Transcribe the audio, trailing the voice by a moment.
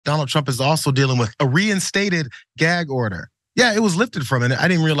Donald Trump is also dealing with a reinstated gag order. Yeah, it was lifted from it. I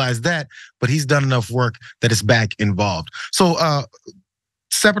didn't realize that, but he's done enough work that it's back involved. So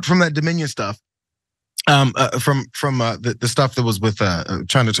separate from that Dominion stuff, from the stuff that was with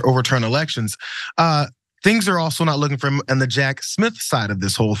trying to overturn elections, things are also not looking for him on the Jack Smith side of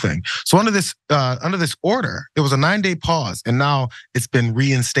this whole thing. So under this order, it was a 9-day pause, and now it's been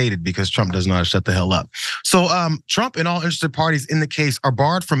reinstated because Trump doesn't know how to shut the hell up. So Trump and all interested parties in the case are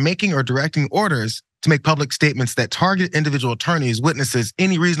barred from making or directing orders to make public statements that target individual attorneys, witnesses,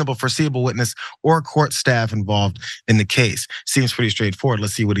 any reasonable foreseeable witness, or court staff involved in the case. Seems pretty straightforward.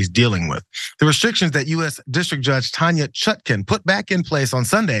 Let's see what he's dealing with. The restrictions that U.S. District Judge Tanya Chutkan put back in place on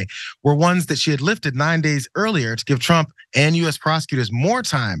Sunday were ones that she had lifted 9 days earlier to give Trump and U.S. prosecutors more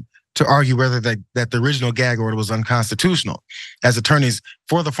time to argue whether that the original gag order was unconstitutional, as attorneys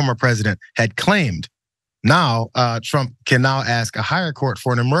for the former president had claimed. Now, Trump can now ask a higher court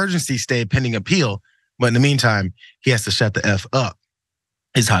for an emergency stay pending appeal. But in the meantime, he has to shut the F up,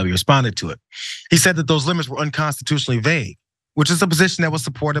 is how he responded to it. He said that those limits were unconstitutionally vague, which is a position that was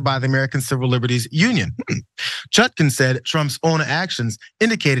supported by the American Civil Liberties Union. Chutkan said Trump's own actions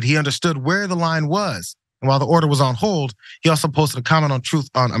indicated he understood where the line was. And while the order was on hold, he also posted a comment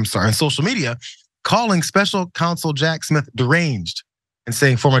on social media, calling special counsel Jack Smith deranged and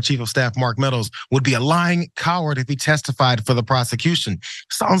saying former Chief of Staff Mark Meadows would be a lying coward if he testified for the prosecution.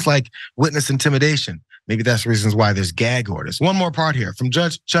 Sounds like witness intimidation. Maybe that's the reasons why there's gag orders. One more part here from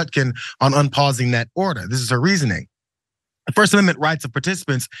Judge Chutkan on unpausing that order. This is her reasoning. The First Amendment rights of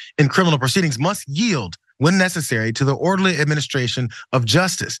participants in criminal proceedings must yield, when necessary, to the orderly administration of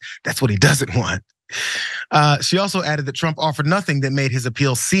justice. That's what he doesn't want. She also added that Trump offered nothing that made his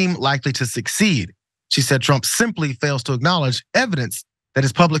appeal seem likely to succeed. She said Trump simply fails to acknowledge evidence that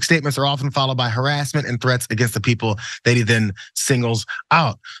his public statements are often followed by harassment and threats against the people that he then singles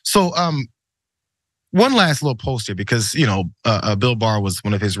out. So one last little post here, because Bill Barr was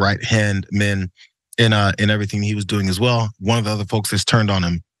one of his right-hand men in everything he was doing as well. One of the other folks has turned on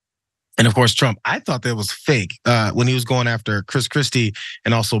him. And of course, Trump, I thought that was fake when he was going after Chris Christie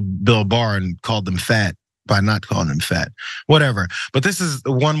and also Bill Barr and called them fat by not calling them fat, whatever. But this is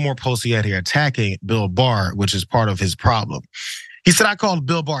one more post he had here attacking Bill Barr, which is part of his problem. He said, I called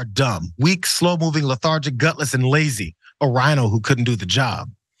Bill Barr dumb, weak, slow-moving, lethargic, gutless, and lazy, a rhino who couldn't do the job.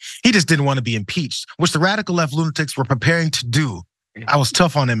 He just didn't want to be impeached, which the radical left lunatics were preparing to do. I was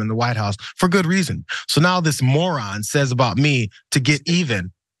tough on him in the White House for good reason. So now this moron says about me to get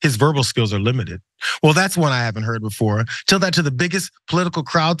even, his verbal skills are limited. Well, that's one I haven't heard before. Tell that to the biggest political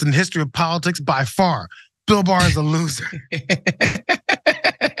crowds in the history of politics by far. Bill Barr is a loser.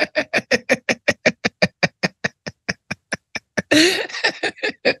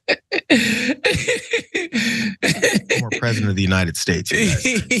 Former president of the United States,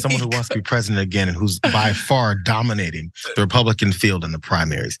 someone who wants to be president again and who's by far dominating the Republican field in the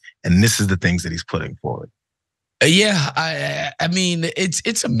primaries. And this is the things that he's putting forward. Yeah, I mean,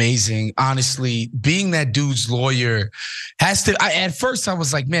 it's amazing, honestly. Being that dude's lawyer has to, at first I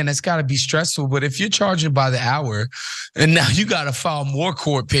was like, man, that's gotta be stressful. But if you're charging by the hour and now you gotta file more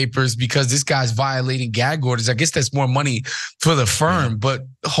court papers because this guy's violating gag orders, I guess that's more money for the firm. But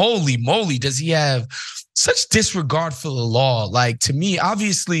holy moly, does he have such disregard for the law? Like, to me,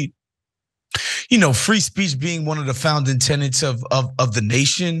 obviously, free speech being one of the founding tenets of the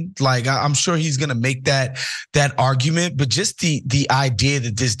nation. Like, I'm sure he's gonna make that argument, but just the idea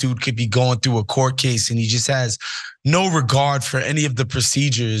that this dude could be going through a court case and he just has no regard for any of the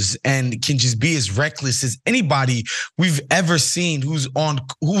procedures and can just be as reckless as anybody we've ever seen who's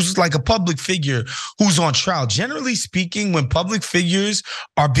like a public figure who's on trial. Generally speaking, when public figures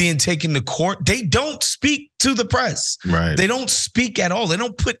are being taken to court, they don't speak to the press. Right. They don't speak at all. They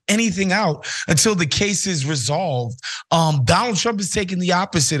don't put anything out until the case is resolved. Donald Trump is taking the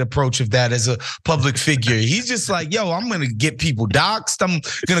opposite approach of that as a public figure. He's just like, yo, I'm gonna get people doxxed. I'm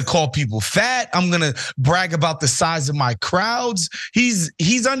gonna call people fat. I'm gonna brag about the size of my crowds. He's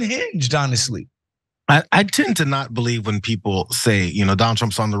unhinged, honestly. I tend to not believe when people say, Donald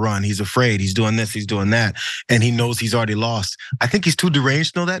Trump's on the run, he's afraid, he's doing this, he's doing that, and he knows he's already lost. I think he's too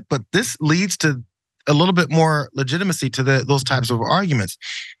deranged to know that, but this leads to a little bit more legitimacy to those types of arguments.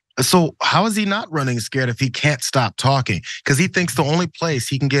 So how is he not running scared if he can't stop talking? Because he thinks the only place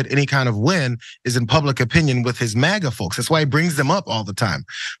he can get any kind of win is in public opinion with his MAGA folks. That's why he brings them up all the time.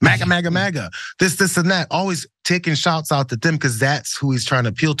 MAGA, MAGA, MAGA. This, and that. Always taking shouts out at them because that's who he's trying to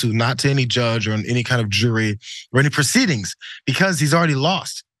appeal to, not to any judge or any kind of jury or any proceedings, because he's already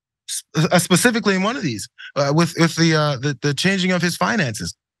lost. Specifically in one of these, with the changing of his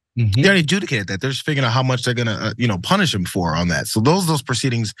finances. They already adjudicated that. They're just figuring out how much they're gonna, punish him for on that. So those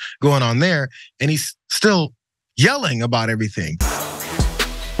proceedings going on there, and he's still yelling about everything.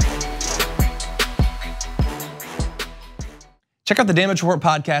 Check out the Damage Report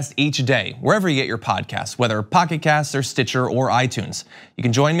podcast each day, wherever you get your podcasts, whether Pocket Casts or Stitcher or iTunes. You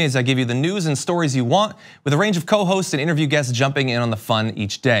can join me as I give you the news and stories you want, with a range of co-hosts and interview guests jumping in on the fun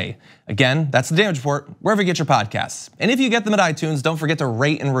each day. Again, that's the Damage Report, wherever you get your podcasts. And if you get them at iTunes, don't forget to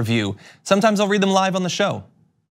rate and review. Sometimes I'll read them live on the show.